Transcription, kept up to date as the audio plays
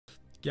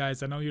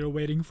Guys, I know you're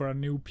waiting for a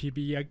new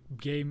PB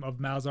game of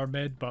Malzahar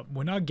mid, but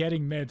we're not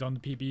getting mid on the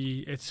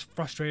PB. It's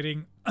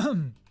frustrating.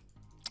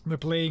 We're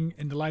playing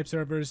in the live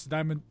servers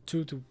Diamond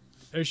 2 to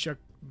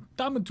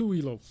Diamond 2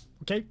 elo,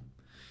 okay?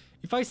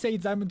 If I say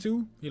it's Diamond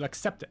 2, you'll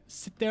accept it.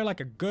 Sit there like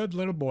a good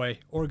little boy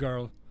or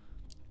girl.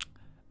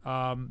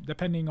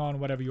 Depending on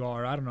whatever you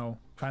are, I don't know.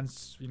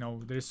 Trans, you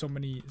know, there's so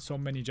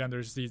many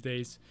genders these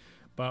days.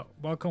 But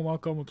welcome.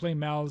 We're playing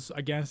Malz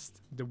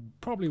against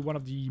probably one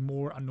of the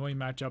more annoying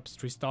matchups,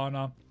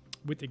 Tristana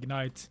with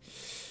Ignite.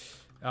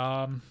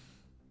 Kind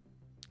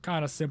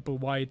of simple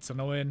why it's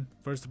annoying.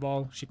 First of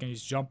all, she can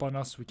just jump on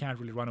us. We can't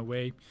really run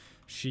away.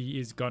 She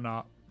is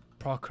gonna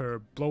proc her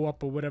blow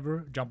up or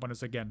whatever, jump on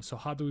us again. So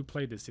how do we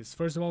play this? Is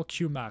first of all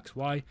Q max.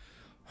 Why?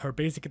 Her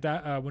basic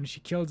attack, when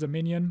she kills a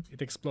minion,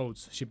 it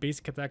explodes. She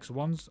basic attacks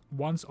once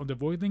on the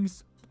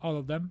voidlings, all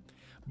of them.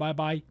 Bye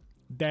bye,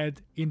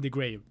 dead in the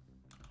grave.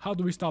 How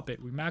do we stop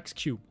it? We max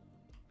Q.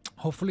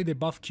 Hopefully they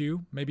buff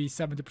Q, maybe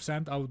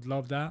 70%. I would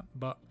love that,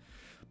 but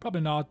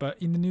probably not.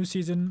 But in the new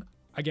season,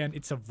 again,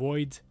 it's a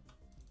void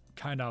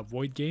kind of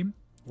void game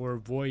or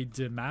void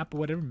map or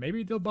whatever.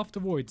 Maybe they'll buff the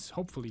voids.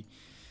 Hopefully,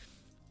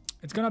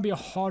 it's gonna be a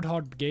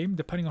hard game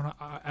depending on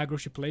how aggro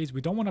she plays.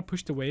 We don't want to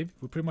push the wave.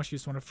 We pretty much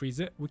just want to freeze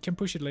it. We can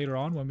push it later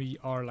on when we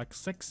are like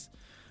 6,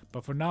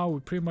 but for now we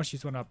pretty much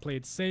just want to play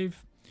it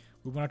safe.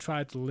 We want to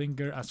try to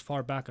linger as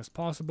far back as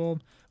possible.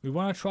 We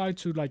want to try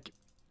to like.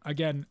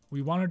 Again,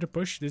 we want her to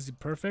push. This is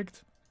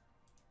perfect.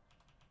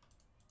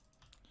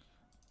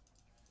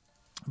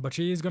 But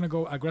she is going to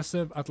go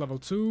aggressive at level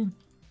 2.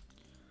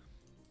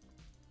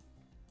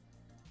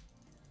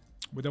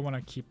 We don't want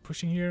to keep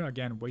pushing here.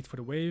 Again, wait for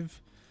the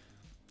wave.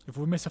 If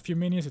we miss a few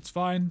minions, it's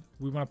fine.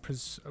 We want to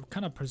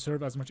kind of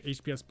preserve as much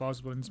HP as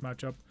possible in this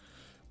matchup.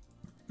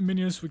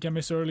 Minions, we can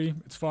miss early.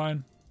 It's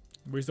fine.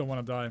 We just don't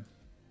want to die.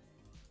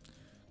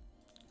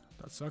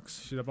 That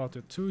sucks. She's about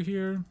to 2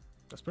 here.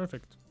 That's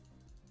perfect.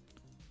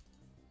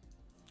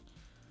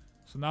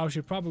 So now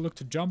she'll probably look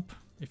to jump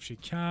if she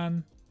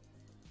can.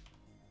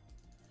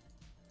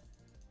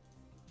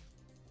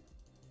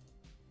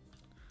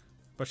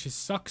 But she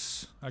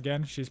sucks.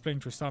 Again, she's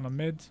playing Tristana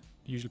mid.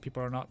 Usually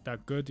people are not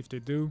that good if they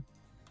do.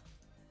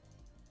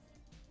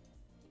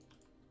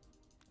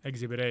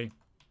 Exhibit A.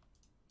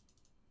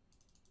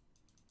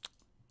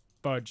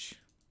 Budge.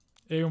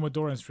 Even with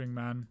Doran string,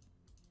 man.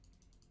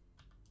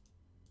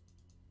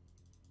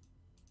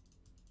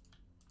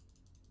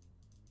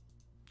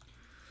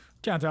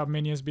 Can't help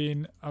minions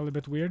being a little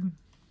bit weird.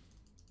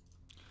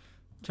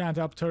 Can't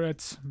help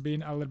turrets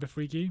being a little bit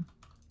freaky.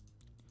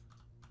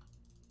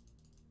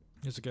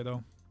 It's okay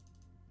though.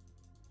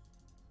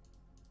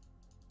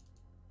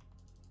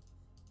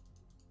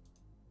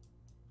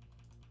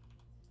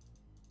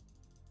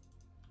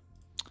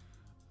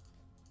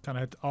 Kind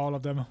of hit all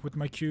of them with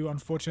my Q.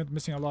 Unfortunate,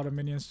 missing a lot of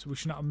minions. We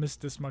should not have missed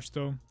this much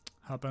though.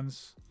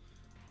 Happens.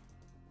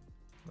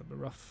 A little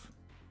bit rough.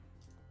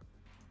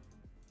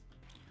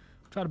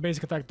 Try to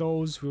basic attack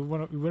those. We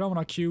don't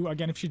want to Q.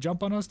 Again, if she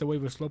jump on us, the way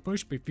we slow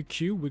push. But if we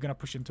Q, we're going to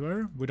push into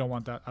her. We don't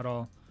want that at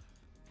all.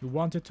 We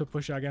want it to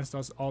push against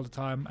us all the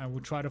time. And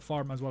we'll try to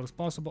farm as well as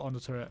possible on the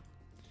turret.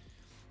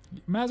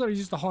 Malzahar is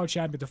just a hard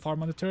champion to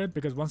farm on the turret.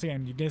 Because once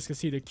again, you guys can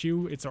see the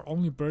Q. It's our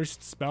only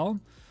burst spell.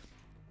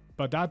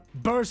 But that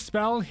burst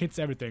spell hits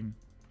everything.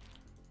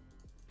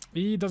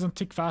 He doesn't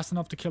tick fast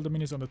enough to kill the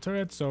minions on the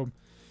turret. So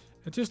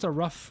it's just a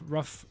rough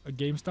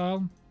game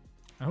style.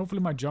 And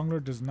hopefully my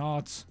jungler does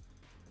not...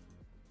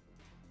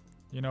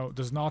 You know,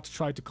 does not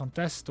try to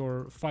contest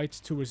or fight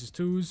 2 versus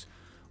 2s.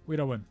 We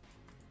don't win.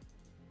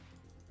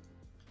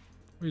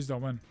 We just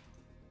don't win.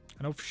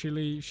 And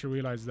hopefully she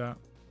realized that.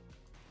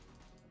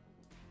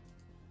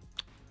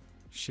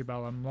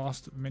 Shibal, I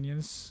lost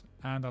minions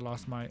and I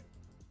lost my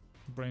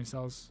brain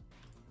cells.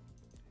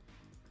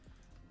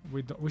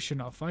 We should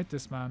not fight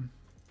this, man.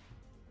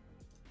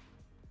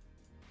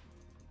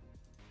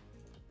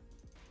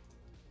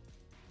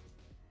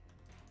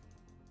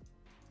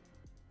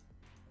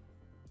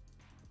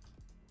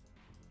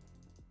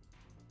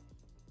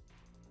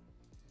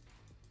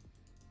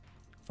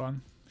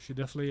 Fun. She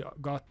definitely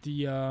got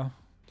the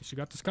she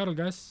got the scuttle,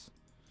 guys.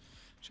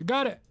 She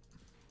got it.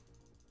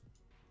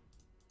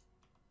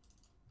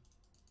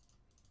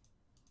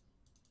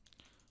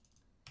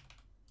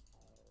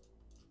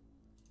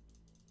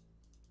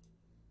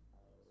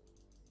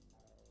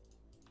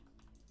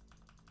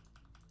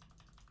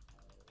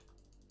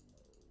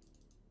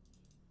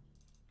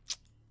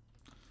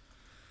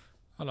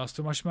 I lost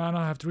too much mana.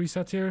 I have to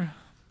reset here.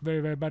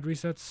 Very bad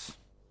resets.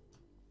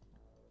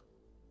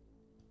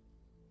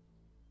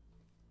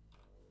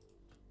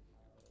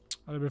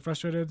 A little bit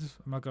frustrated,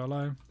 I'm not gonna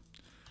lie.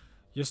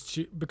 Just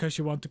because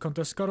she wanted to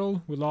contest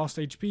Scuttle, we lost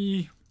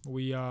HP,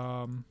 we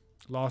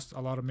lost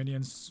a lot of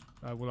minions,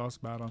 we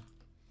lost mana.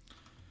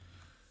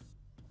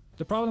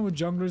 The problem with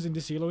junglers in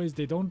this elo is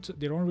they don't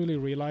really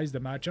realize the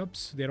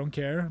matchups. They don't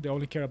care. They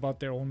only care about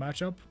their own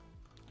matchup.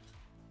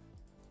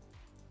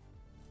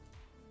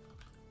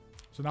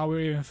 So now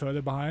we're even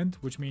further behind,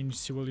 which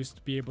means she will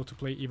just be able to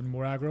play even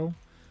more aggro.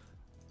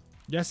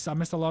 Yes, I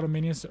missed a lot of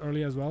minions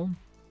early as well.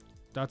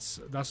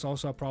 That's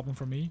also a problem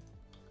for me.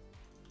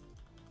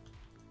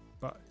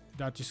 But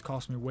that just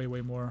cost me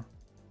way more.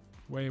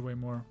 Way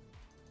more.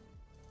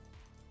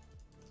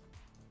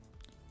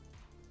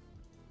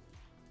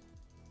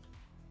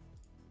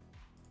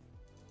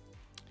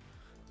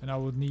 And I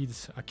would need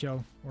a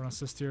kill or an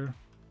assist here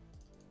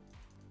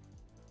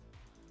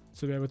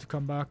to be able to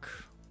come back.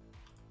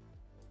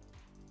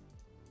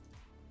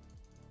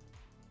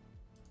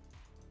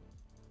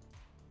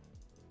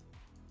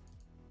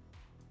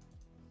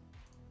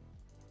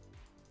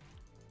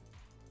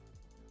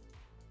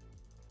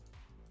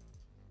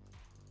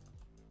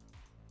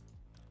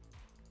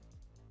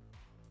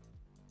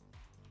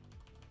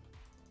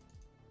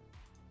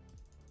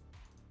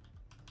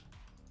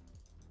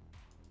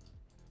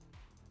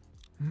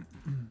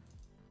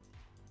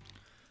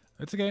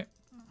 It's okay.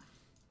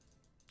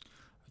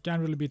 I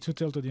can't really be too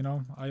tilted, you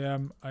know. I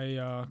am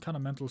a kind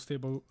of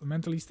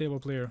mentally stable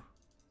player.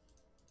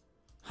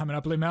 I mean, I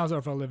play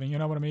Malzahar for a living, you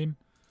know what I mean?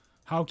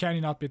 How can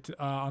you not be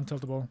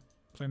untiltable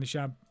playing the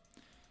champ?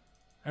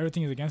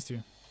 Everything is against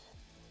you.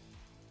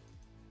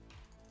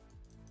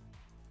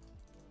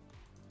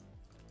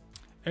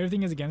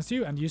 Everything is against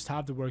you, and you just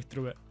have to work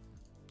through it.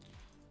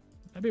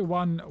 Maybe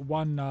one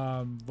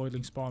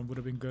Voidling spawn would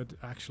have been good,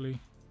 actually,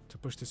 to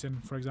push this in,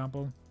 for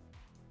example.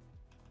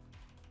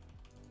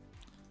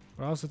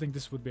 But I also think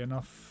this would be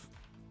enough.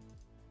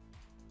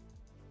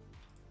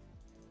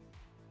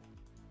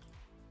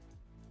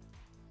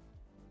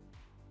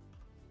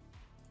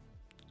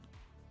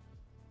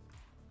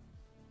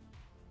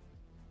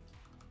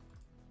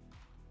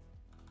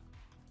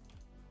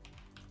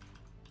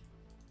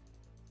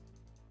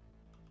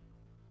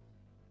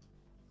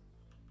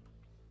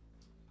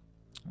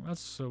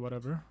 That's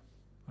whatever,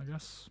 I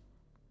guess.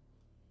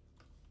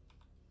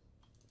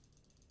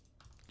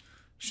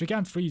 She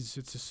can't freeze,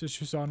 it's a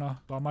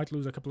Susana, but I might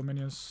lose a couple of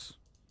minions.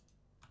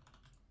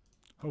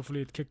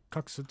 Hopefully it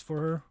cucks it for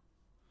her.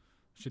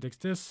 She takes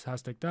this,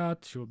 has to take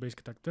that, she will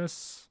basically attack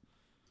this.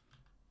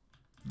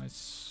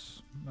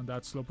 Nice. And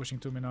that's slow pushing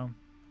to me now.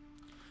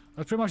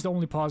 That's pretty much the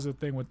only positive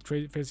thing with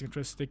facing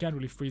Triss. They can't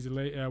really freeze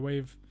the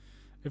wave.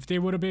 If they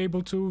would have been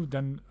able to,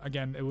 then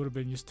again, it would have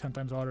been just 10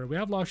 times harder. We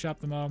have Lock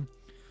Shafter now.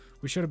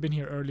 We should have been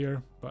here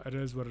earlier, but it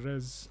is what it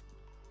is.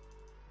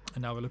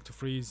 And now we look to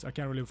freeze. I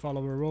can't really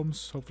follow our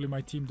roams. Hopefully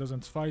my team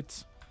doesn't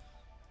fight.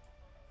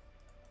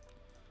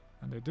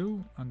 And they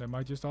do, and they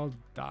might just all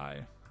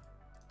die.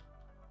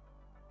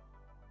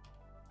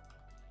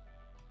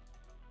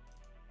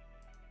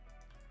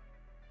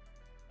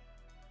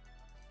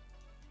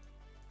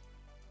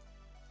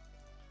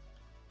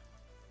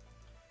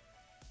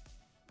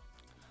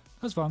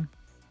 That's fun.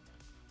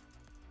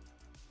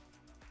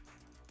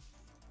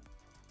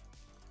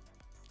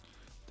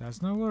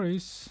 That's no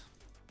worries.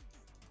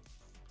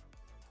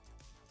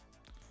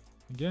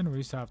 Again, we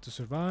just have to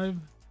survive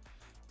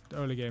the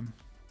early game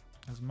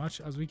as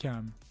much as we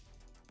can.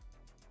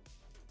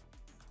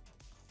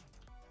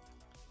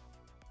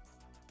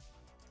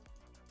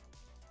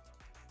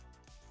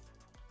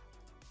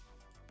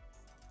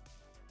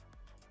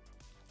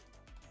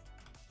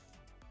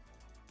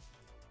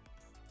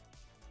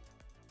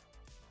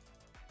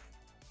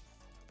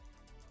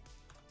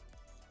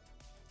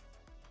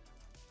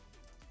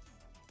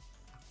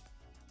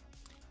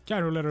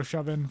 Can't really let her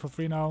shove in for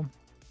free now.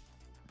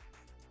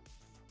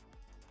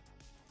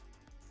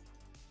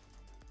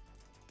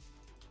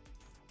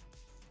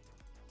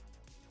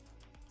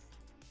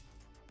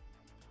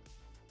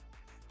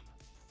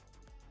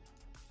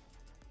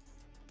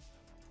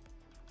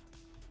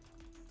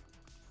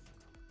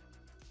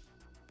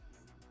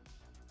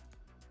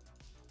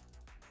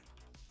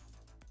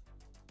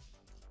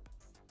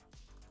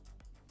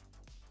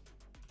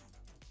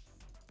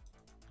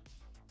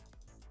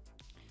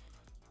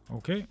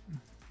 Okay.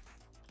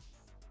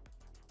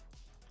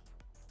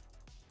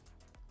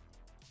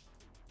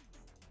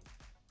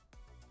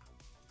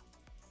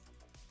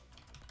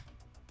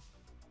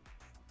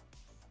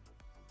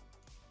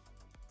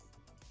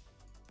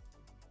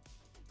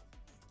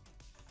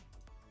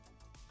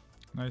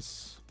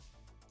 Nice.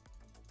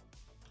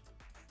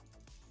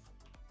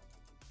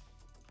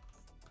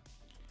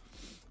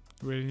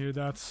 Really needed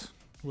that.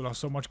 We'll have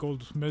so much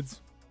gold mid.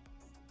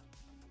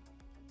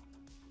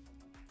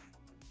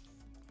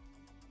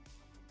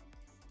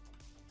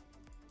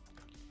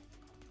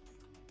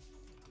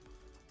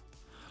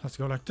 Let's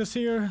go like this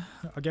here.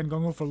 Again,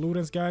 going for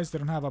Ludens, guys. They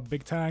don't have a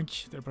big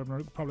tank. They're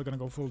probably gonna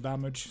go full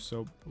damage.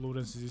 So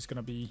Ludens is just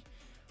gonna be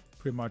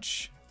pretty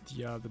much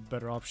the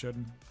better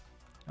option.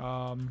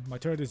 My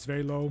turret is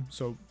very low,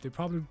 so they're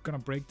probably gonna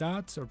break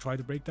that or try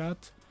to break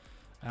that,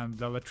 and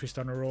they'll let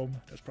Tristana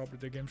roam. That's probably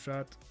the game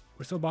strat.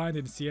 We're still behind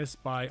in CS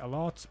by a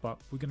lot, but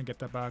we're gonna get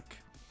that back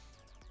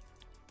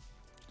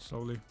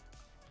slowly.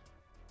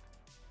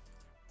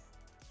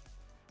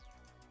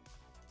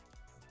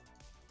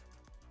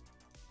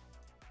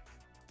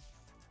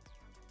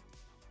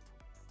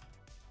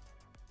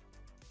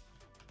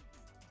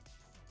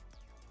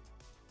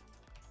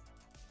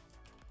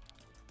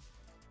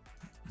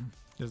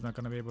 He's not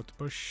gonna be able to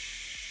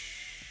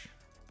push.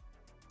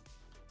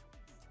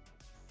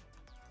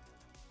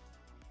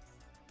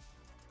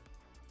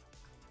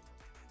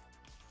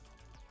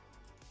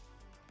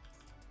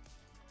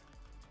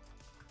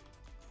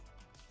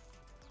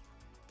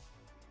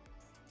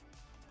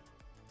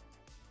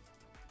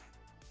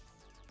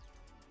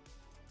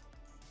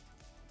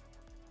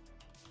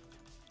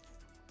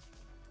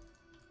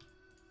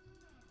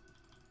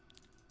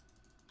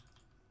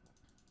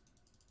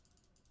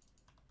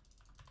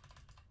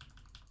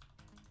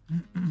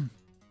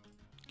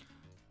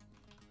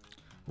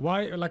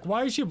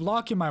 Why is she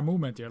blocking my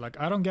movement here? Like,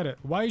 I don't get it.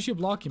 Why is she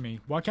blocking me?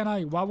 Why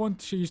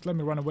won't she just let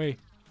me run away?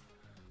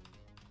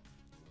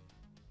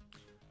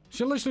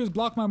 She literally just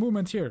blocked my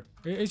movement here.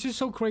 It's just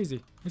so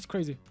crazy. It's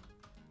crazy.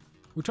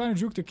 We're trying to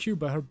juke the cube,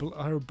 but her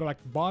like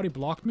body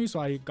blocked me, so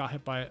I got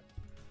hit by it.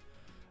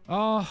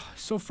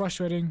 So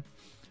frustrating.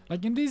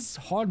 Like in these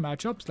hard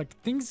matchups, like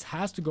things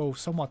has to go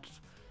somewhat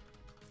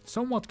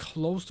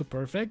close to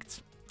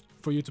perfect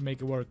for you to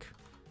make it work.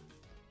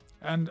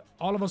 And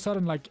all of a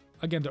sudden, like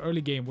again, the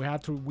early game, we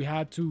had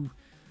to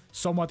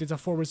somewhat, it's a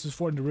 4 versus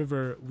 4 in the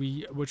river.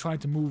 We were trying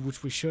to move,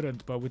 which we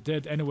shouldn't, but we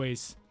did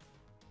anyways.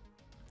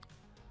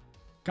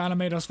 Kind of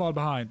made us fall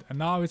behind, and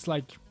now it's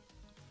like,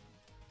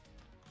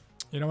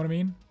 you know what I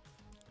mean?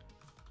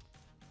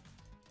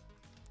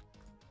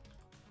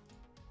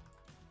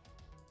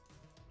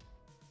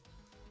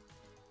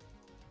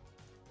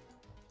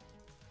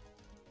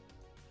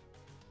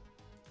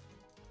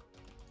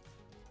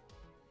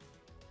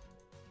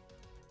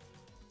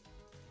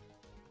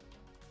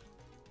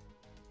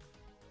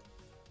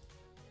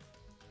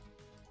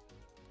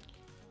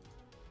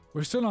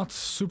 We're still not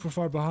super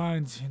far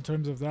behind in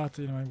terms of that.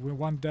 You know, we're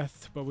 1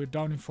 death, but we're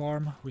down in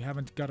farm. We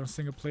haven't got a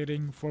single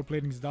plating. 4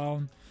 platings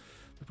down.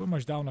 We're pretty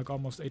much down like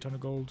almost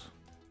 800 gold.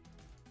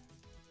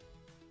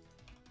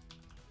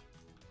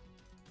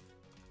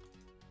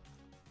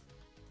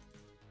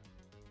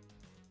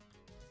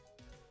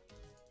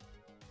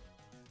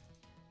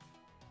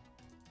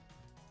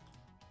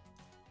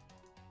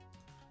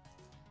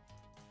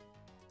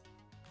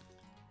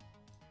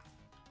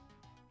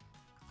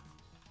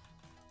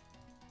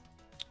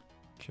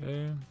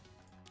 Okay,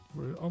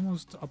 we're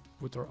almost up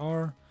with our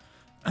R.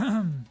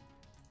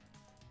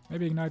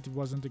 Maybe Ignite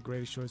wasn't the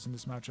greatest choice in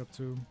this matchup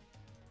too.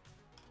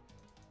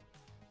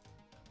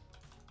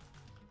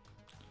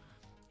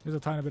 There's a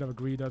tiny bit of a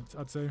greed,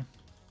 I'd say.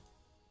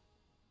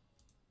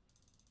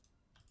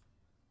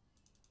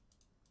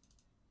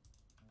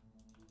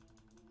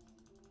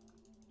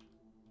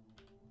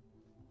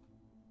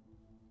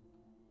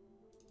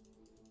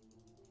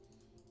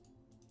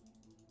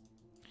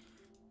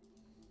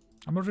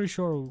 I'm not really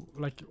sure,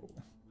 like,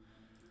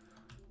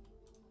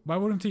 why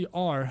wouldn't he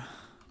R?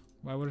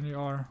 Why wouldn't he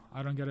R?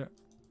 I don't get it.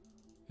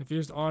 If he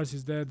used R's,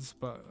 he's dead,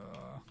 but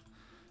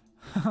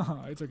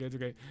it's okay, it's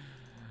okay.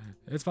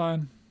 It's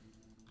fine.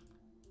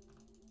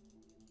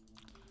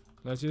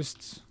 Let's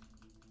just...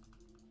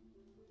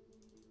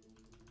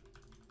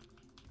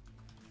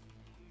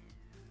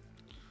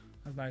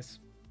 That's nice.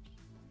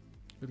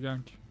 Good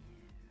gank.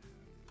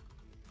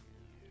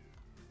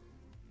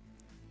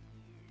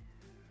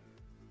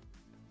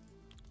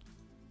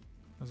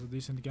 That's a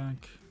decent gank.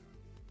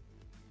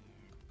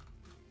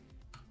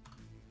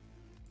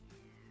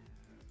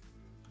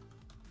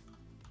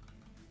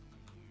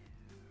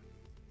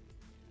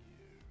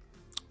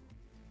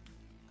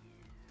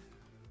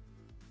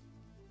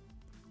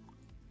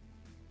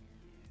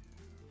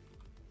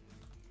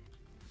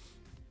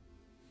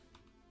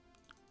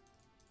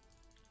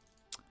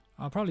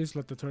 I'll probably just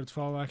let the turret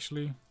fall,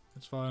 actually.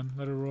 It's fine.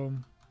 Let her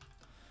roam.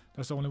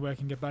 That's the only way I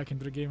can get back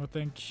into the game, I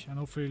think. And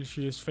hopefully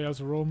she just fails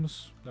her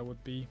roams. That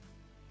would be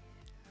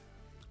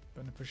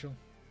beneficial.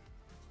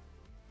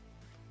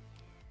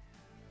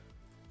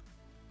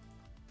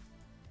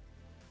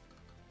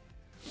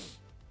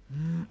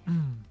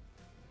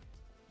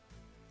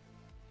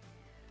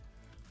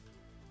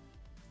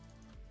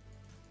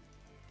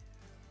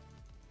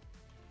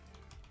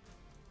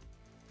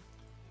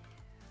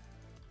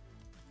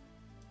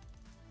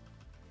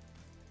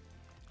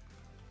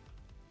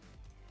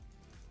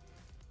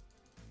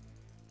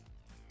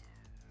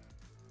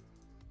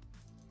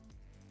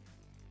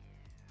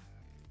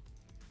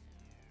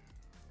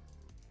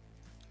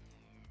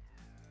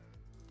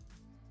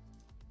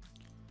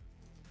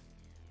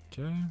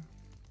 Okay.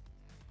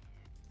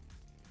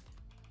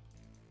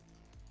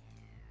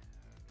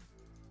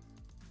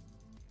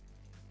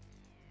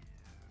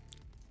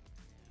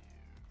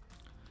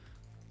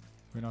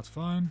 We're not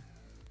fine.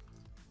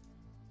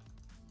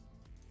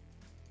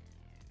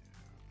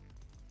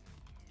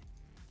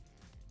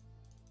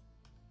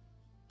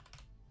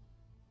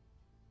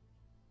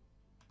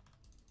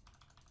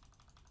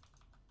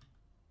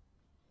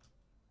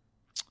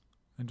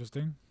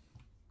 Interesting.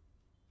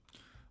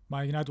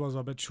 My Ignite was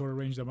a bit shorter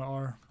range than my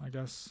R, I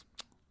guess.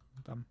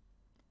 Damn.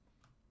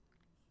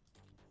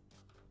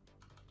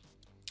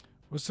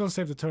 We'll still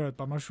save the turret,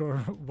 but I'm not sure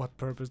what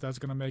purpose that's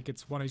gonna make.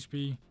 It's 1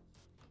 HP.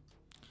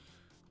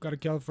 Got a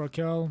kill for a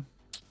kill.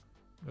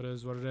 It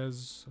is what it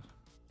is.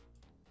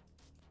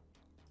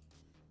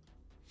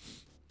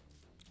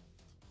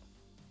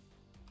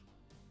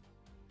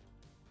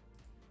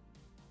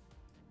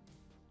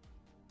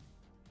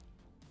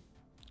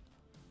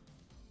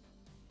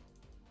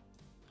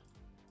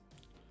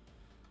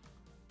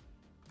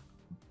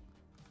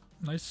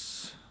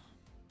 Nice.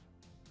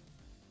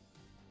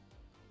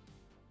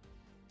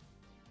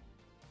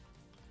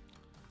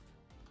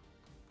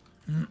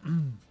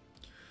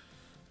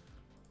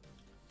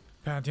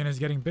 Pantheon is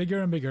getting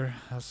bigger and bigger.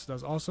 That's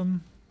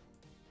awesome.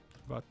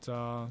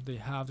 But they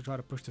have to try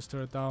to push this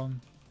turret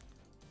down.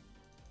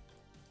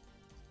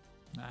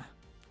 Nah,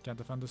 can't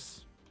defend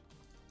this.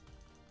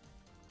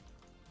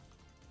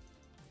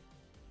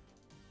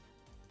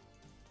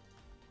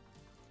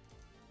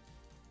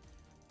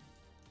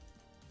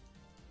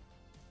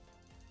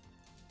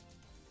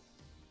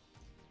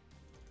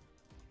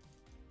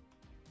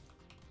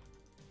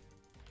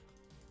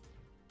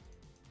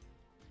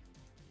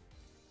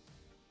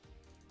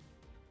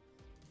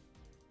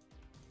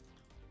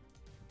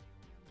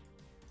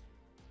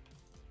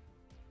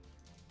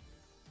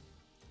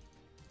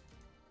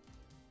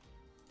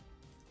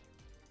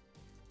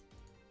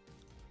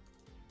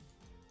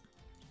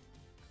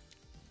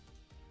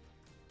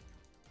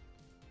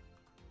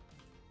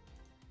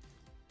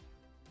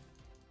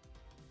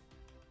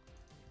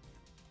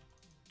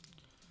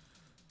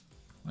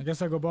 I guess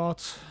I go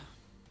bot.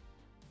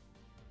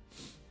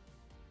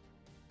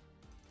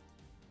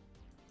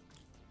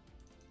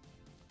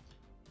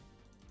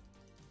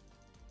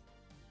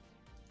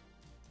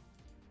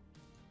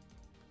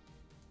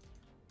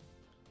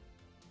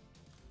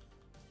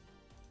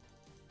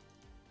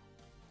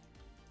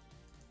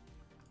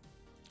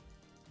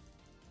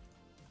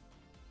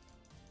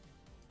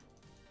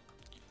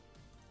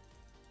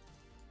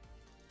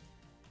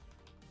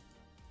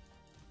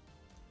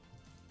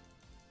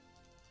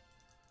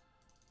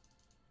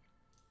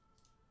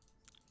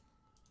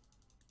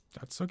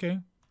 That's okay.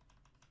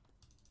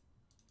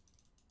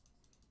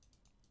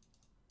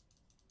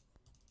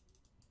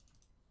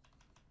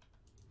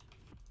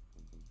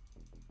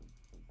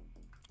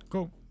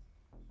 Cool.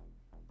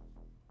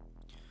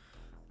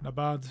 Not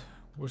bad.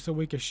 We're still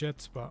weak as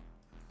shit, but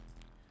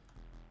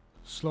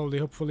slowly,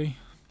 hopefully.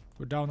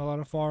 We're down a lot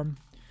of farm,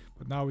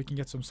 but now we can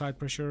get some side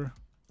pressure,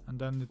 and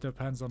then it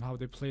depends on how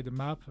they play the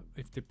map.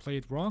 If they play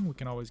it wrong, we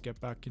can always get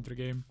back into the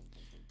game.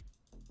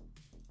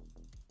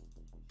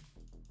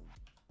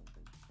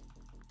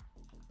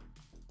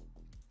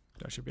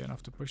 That should be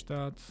enough to push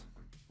that.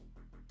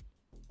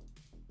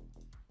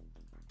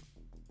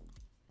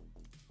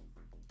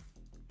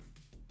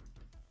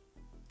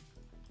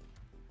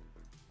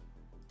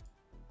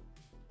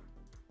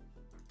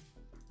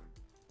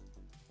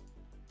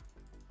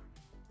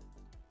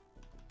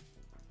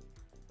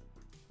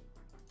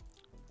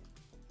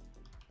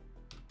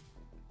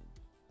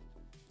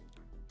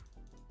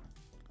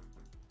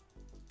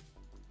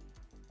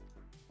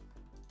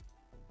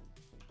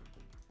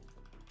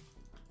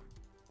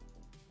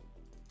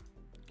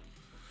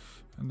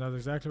 And that's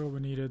exactly what we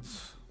needed.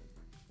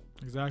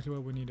 Exactly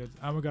what we needed.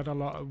 And we got a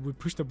lot. We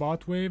pushed the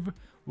bot wave.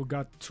 We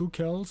got 2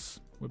 kills.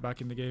 We're back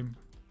in the game.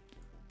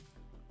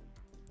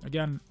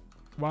 Again,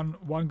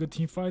 one good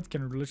team fight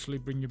can literally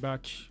bring you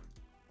back.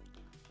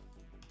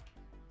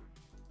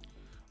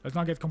 Let's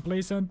not get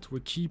complacent. We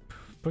keep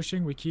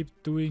pushing. We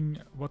keep doing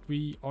what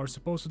we are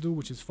supposed to do,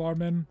 which is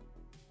farming.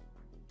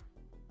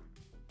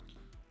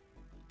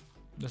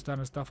 The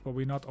standard stuff, but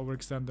we're not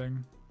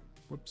overextending.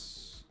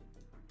 Whoops.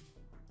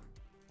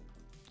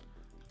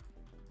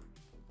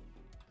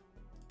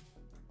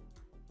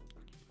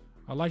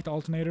 I like the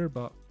alternator,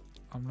 but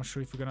I'm not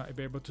sure if we're gonna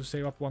be able to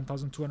save up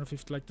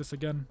 1,250 like this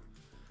again.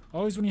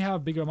 Always when you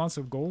have bigger amounts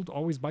of gold,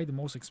 always buy the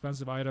most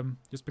expensive item,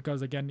 just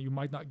because again you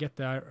might not get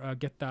there,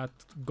 get that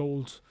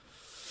gold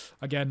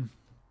again,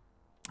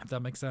 if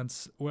that makes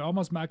sense. We're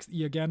almost maxed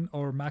E again,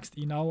 or maxed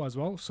E now as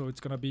well, so it's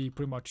gonna be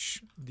pretty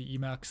much the E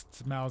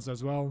maxed Malz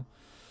as well.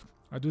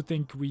 I do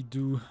think we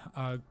do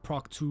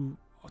proc 2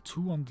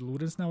 on the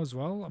Ludens now as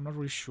well. I'm not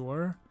really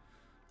sure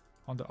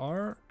on the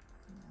R,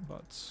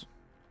 but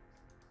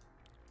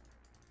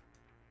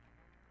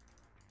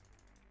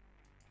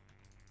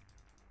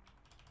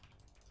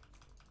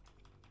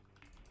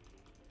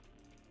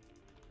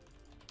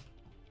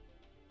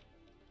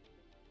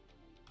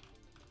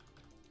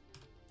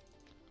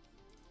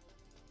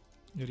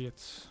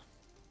idiots.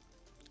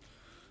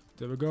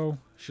 There we go.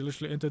 She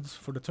literally entered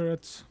for the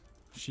turret.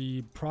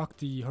 She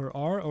procced her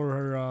R or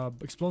her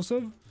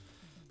explosive.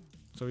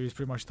 So he's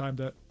pretty much timed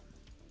it.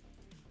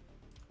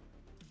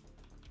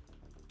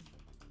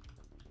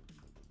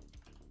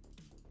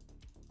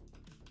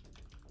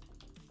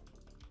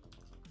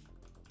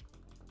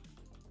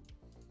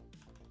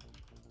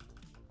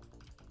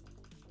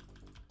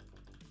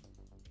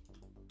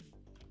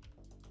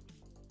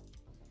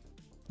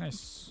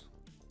 Nice.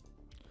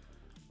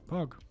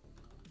 Pug.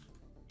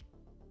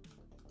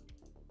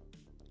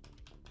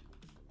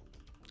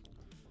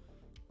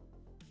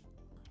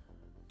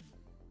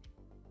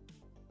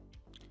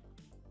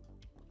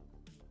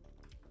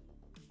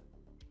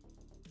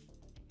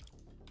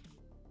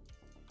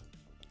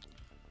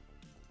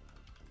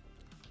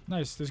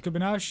 Nice, this could be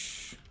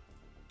Nash.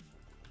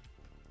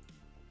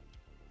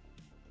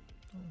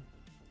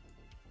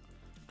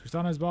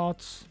 Tristana's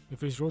bot.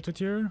 If he's rotate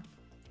here,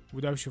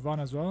 without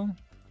Siobhan as well.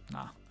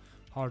 Nah,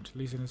 hard.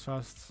 Lee Sin is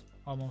fast.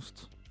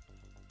 Almost.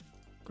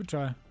 Good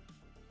try.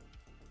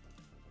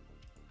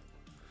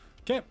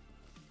 Okay.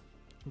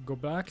 We'll go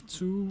back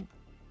to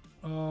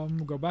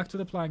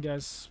the plan,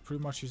 guys.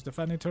 Pretty much he's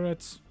defending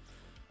turrets.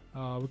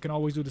 We can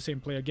always do the same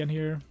play again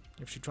here.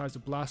 If she tries to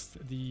blast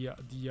the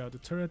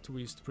turret,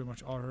 we pretty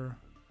much are her.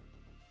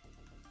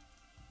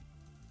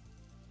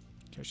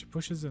 Okay, she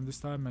pushes in this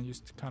time and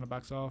just kind of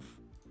backs off.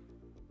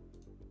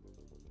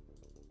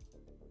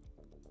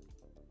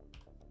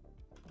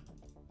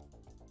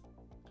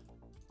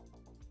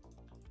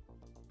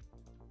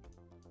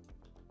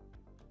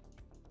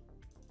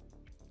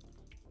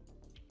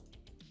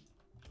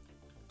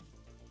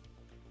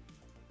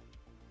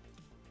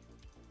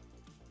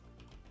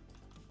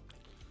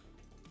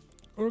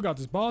 Urgot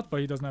is bot, but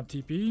he doesn't have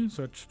TP,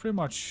 so it's pretty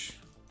much...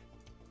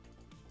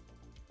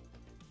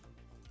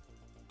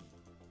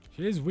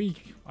 He is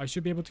weak. I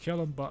should be able to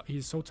kill him, but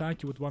he's so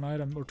tanky with 1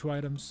 item or 2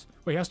 items.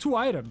 Wait, he has 2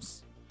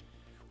 items!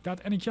 Without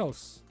any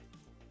kills.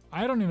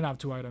 I don't even have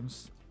 2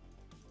 items.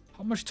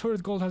 How much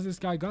turret gold has this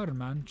guy gotten,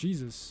 man?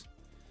 Jesus.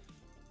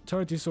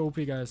 Turret is so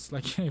OP, guys.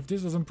 Like, if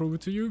this doesn't prove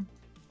it to you...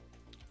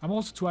 I'm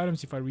also 2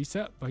 items if I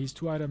reset, but he's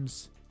 2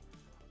 items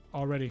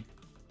already.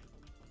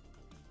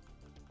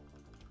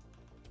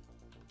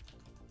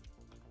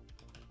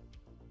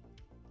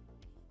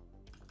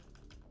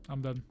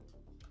 I'm done.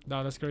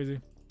 Nah, that's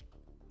crazy.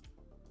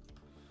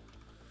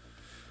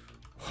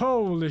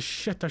 Holy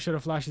shit, I should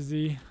have flashed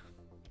Z.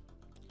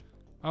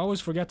 I always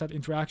forget that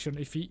interaction.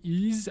 If he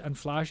E's and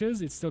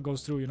flashes, it still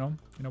goes through, you know?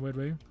 In a weird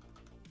way.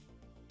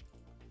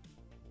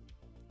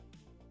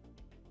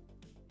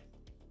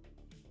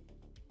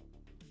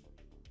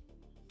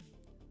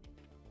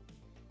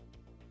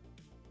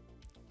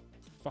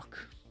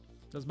 Fuck.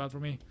 That's bad for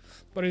me.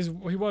 But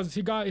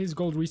he got his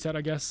gold reset,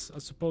 I guess. I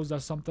suppose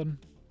that's something.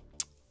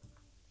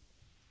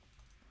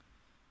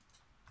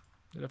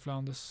 Did I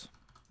found this?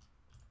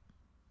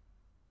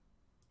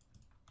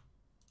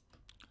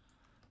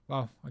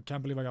 Wow, I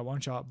can't believe I got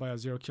one shot by a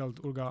 0 killed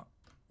Urgot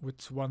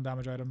with 1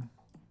 damage item.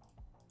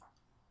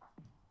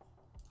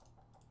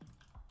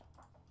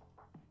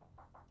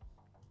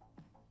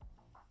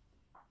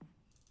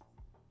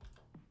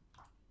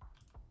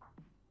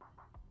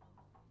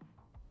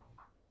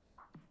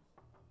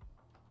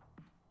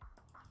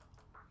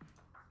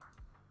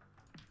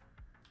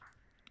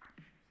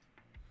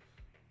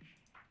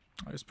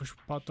 I just push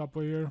pot top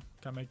over here.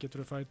 Can't make it to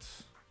the fight.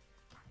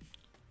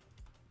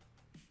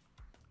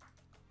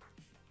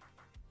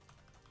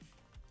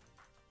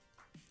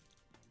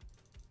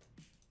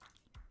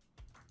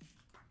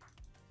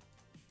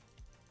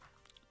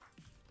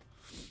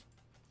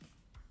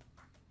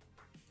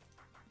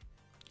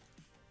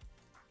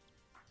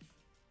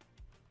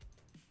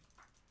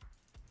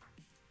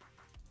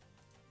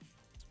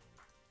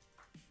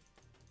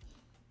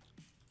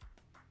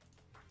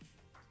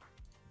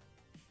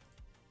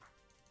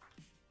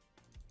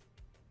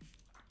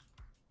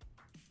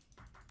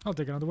 I'll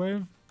take another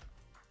wave.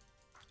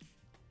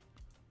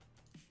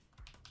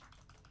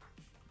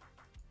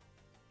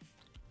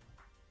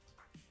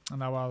 And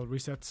now I'll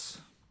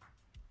reset.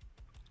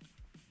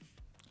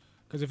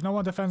 Because if no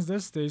one defends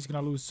this, they're just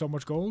gonna lose so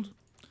much gold.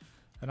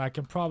 And I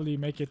can probably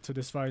make it to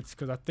this fight,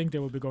 because I think they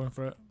will be going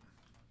for it.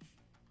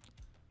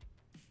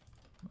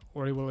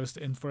 Or he will just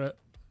in for it.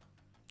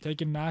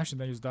 Taking Nash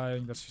and then he's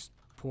dying, that's just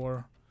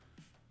poor.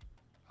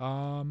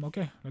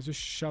 Okay, let's just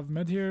shove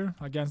mid here.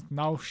 Again,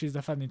 now she's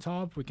defending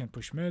top. We can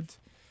push mid.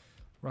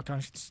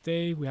 Rakan should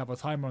stay. We have a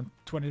timer on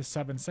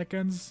 27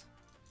 seconds.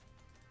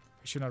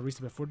 We should not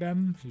reset before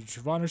then.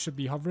 Shyvana should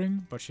be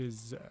hovering, but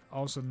she's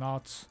also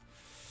not.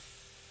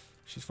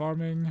 She's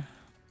farming.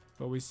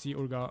 But we see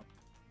Urgot.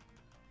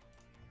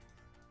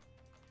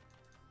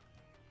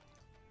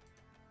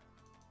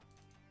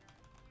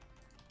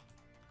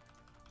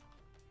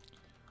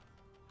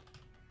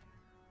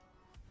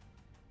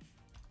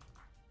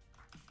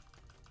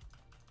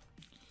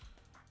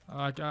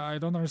 I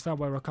don't understand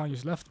why Rakan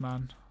just left,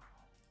 man.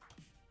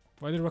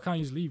 Why did Rakan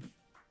just leave?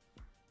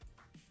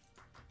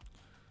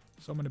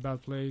 So many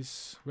bad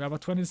plays. We have a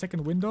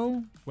 20-second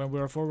window when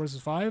we're 4 versus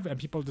 5 and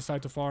people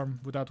decide to farm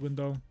with that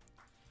window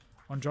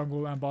on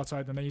jungle and bot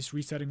side and then he's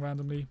resetting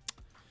randomly.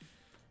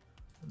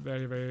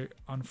 Very, very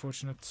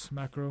unfortunate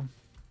macro.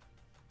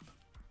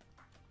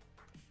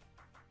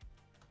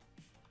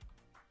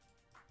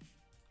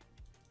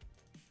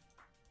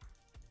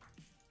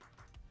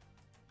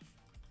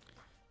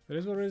 It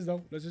is what it is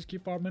though. Let's just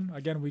keep farming.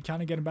 Again, we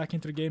kind of getting back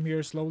into the game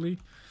here slowly.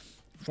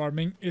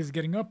 Farming is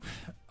getting up.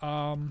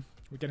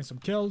 We're getting some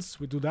kills.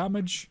 We do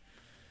damage.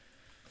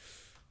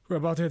 We're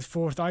about to hit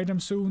 4th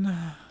item soon.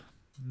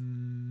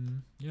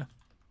 Yeah.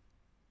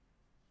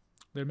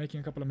 They're making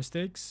a couple of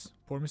mistakes.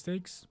 Poor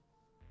mistakes.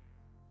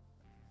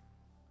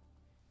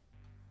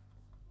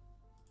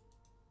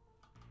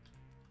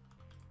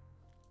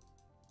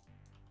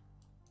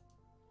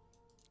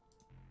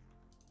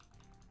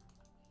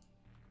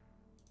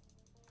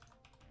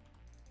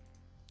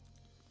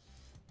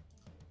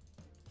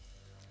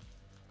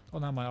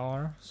 Don't have my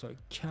R, so I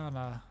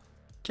kinda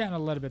a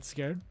little bit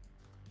scared.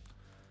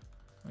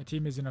 My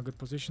team is in a good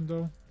position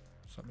though,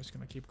 so I'm just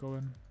gonna keep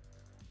going.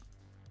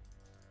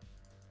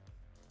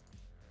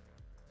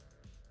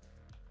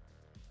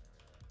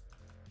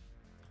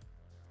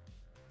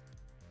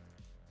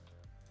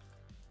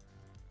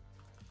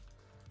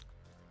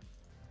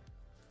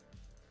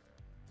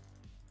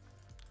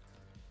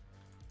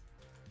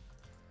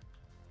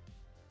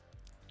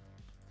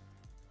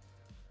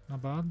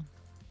 Not bad.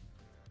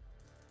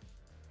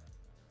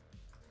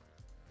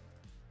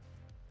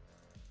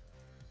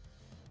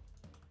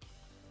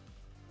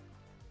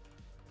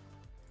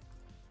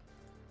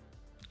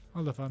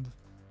 I'll defend.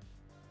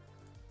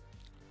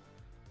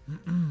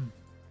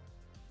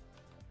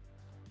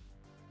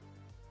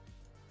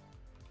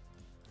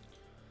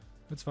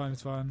 It's fine,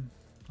 it's fine.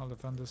 I'll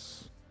defend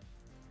this.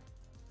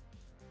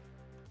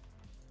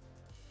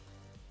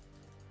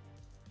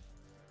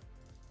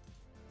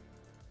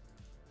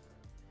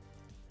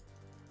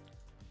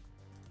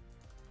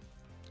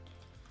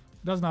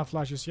 Doesn't have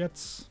flashes yet.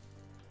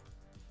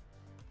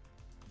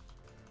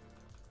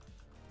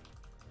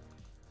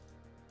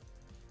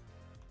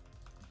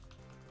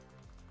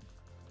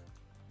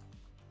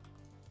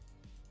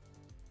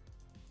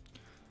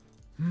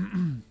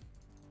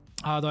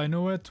 How do I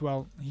know it?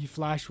 Well, he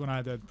flashed when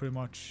I did, pretty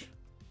much.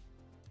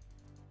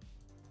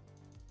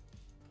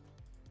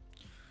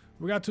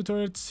 We got 2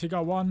 turrets, he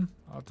got 1.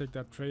 I'll take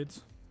that trade.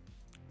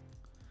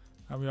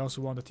 And we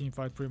also won the team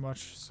fight pretty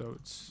much, so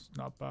it's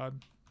not bad.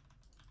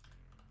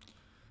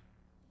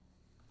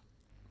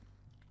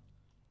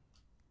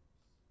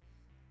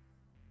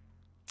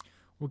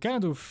 We kind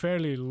of do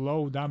fairly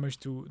low damage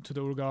to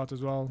the Urgot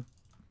as well.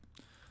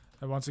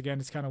 And once again,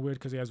 it's kind of weird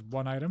because he has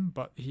 1 item,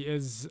 but he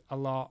is a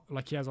lot,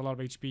 like he has a lot of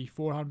HP.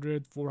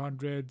 400,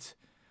 400,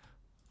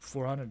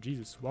 400,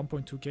 Jesus,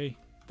 1.2k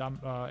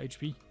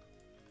HP.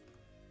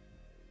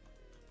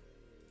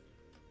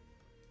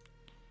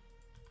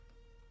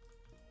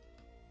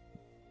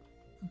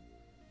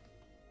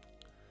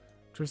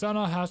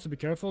 Tristana has to be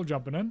careful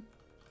jumping in,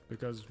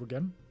 because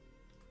again,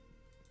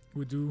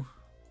 we do,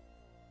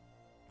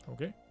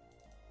 okay.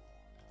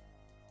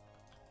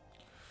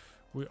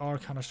 We are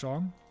kind of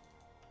strong.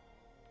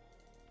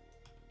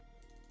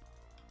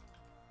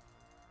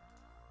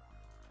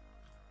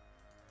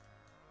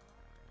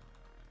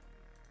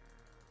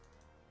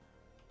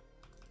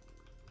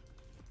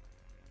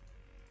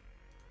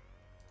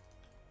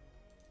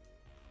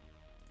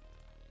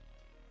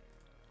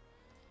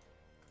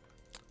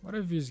 What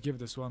if we just give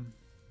this one?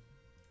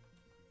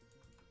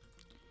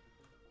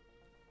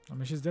 I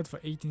mean, she's dead for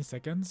 18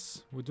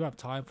 seconds. We do have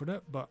time for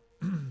that, but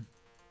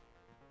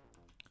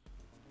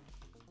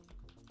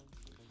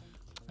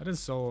it is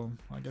so.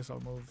 I guess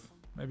I'll move.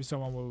 Maybe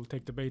someone will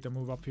take the bait and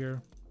move up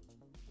here.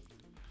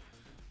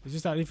 It's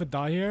just that if I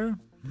die here,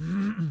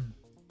 never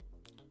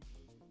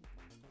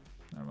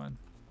mind.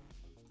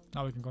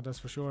 Now we can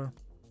contest for sure.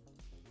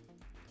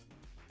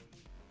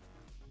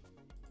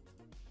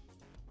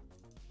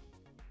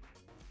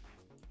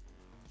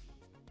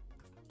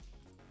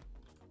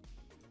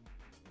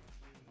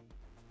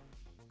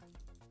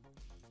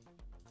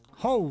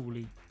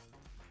 Holy.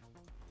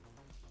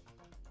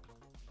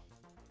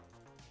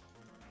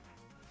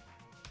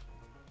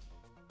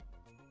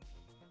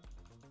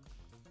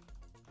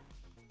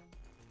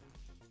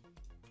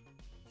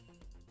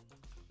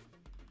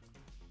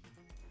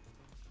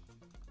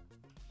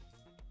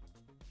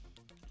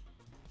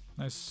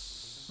 Nice.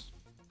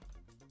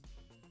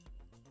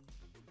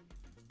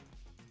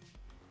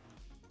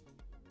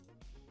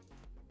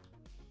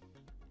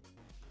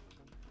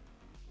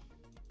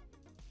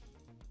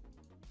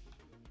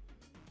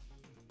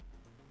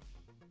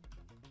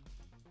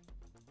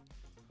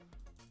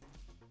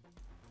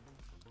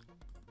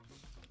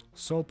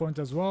 Soul point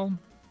as well.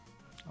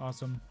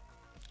 Awesome.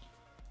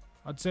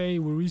 I'd say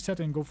we reset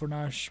and go for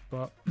Nash,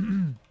 but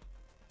it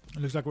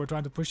looks like we're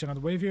trying to push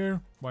another wave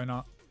here. Why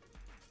not?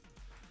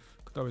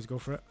 Could always go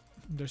for it.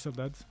 They're still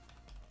dead.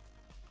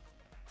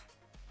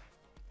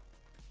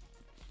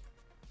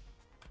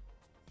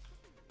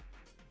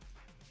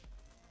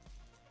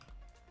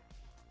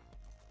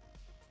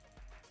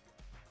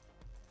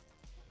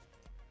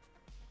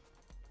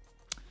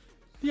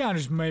 Yeah,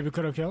 just maybe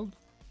could have killed.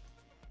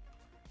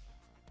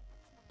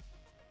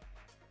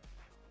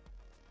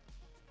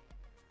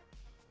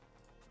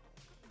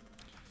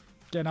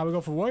 Okay, now we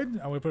go for Void,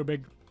 and we put a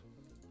big...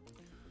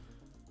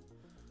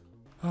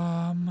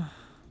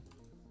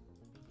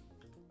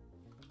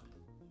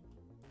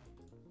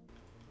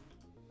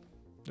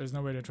 There's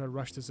no way to try to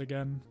rush this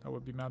again. That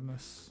would be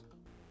madness.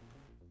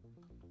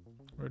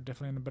 We're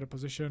definitely in a better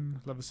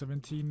position. Level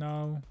 17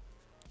 now.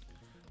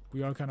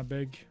 We are kind of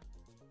big.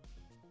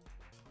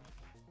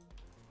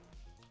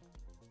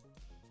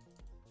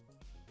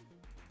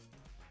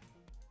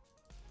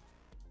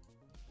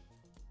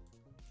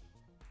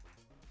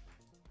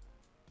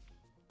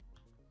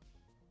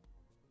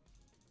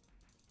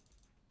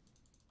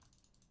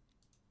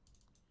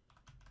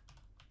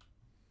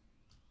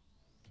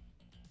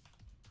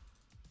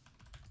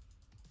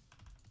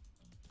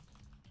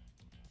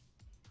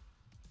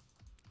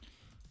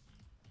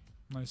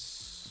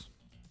 Nice.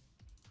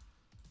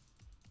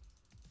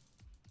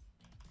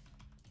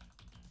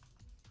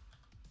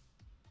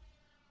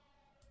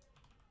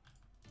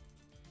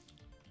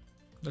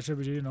 That should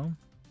be G, you know.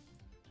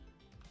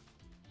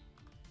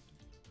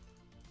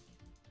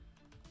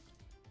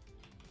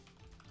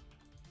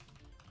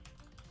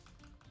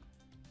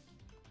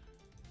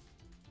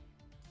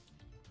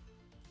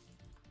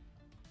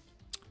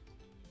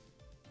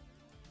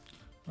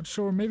 Not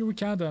sure. Maybe we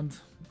can't end.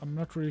 I'm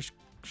not really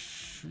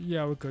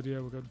yeah, we could. Yeah,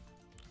 we could.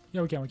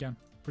 Yeah, we can.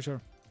 For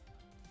sure.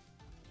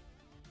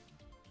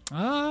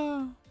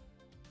 Ah.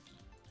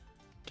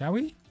 Can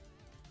we?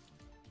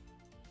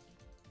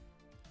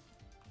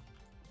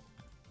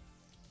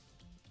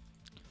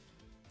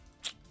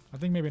 I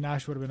think maybe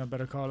Nash would have been a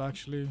better call,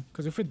 actually.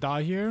 Because if we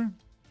die here...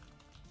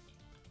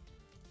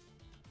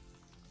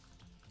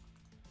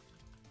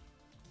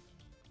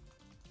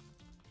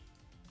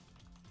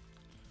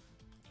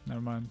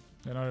 Never mind.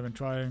 They're not even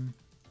trying.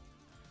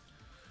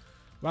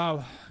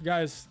 Wow,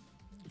 guys.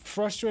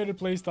 Frustrated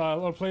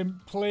playstyle or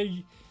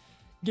play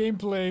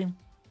gameplay.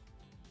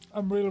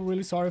 I'm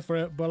really sorry for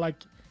it, but like,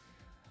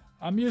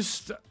 I'm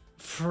just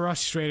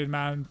frustrated,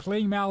 man.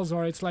 Playing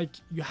Malzahar, it's like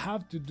you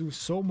have to do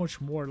so much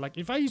more. Like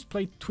if I just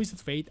play Twisted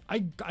Fate,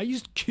 I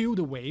just Q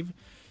the wave,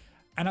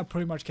 and I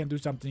pretty much can do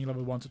something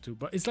level 1 to 2.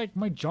 But it's like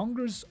my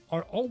junglers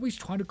are always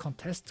trying to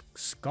contest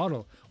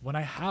Scuttle when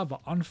I have an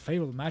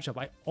unfavorable matchup.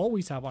 I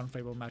always have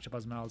unfavorable matchup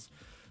as Malz.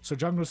 So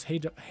junglers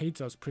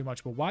hate us pretty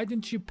much. But why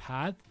didn't you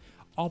path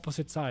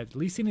opposite side?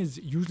 Lee Sin is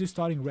usually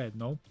starting red,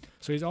 no?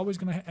 So he's always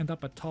gonna end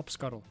up at top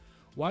Scuttle.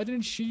 Why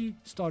didn't she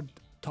start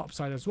top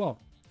side as well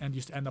and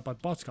just end up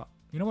at bot Scuttle?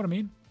 You know what I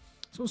mean?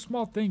 So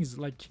small things,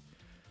 like,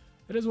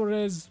 it is what it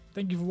is.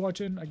 Thank you for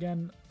watching.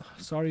 Again,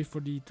 sorry for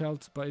the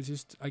tilt, but it's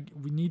just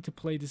we need to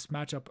play this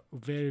matchup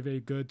very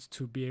good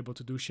to be able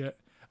to do shit.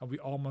 And we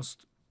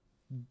almost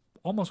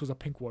was a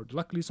pink ward.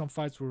 Luckily, some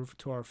fights were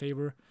to our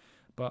favor.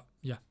 But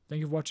yeah,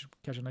 thank you for watching.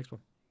 Catch you next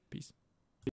one. Peace.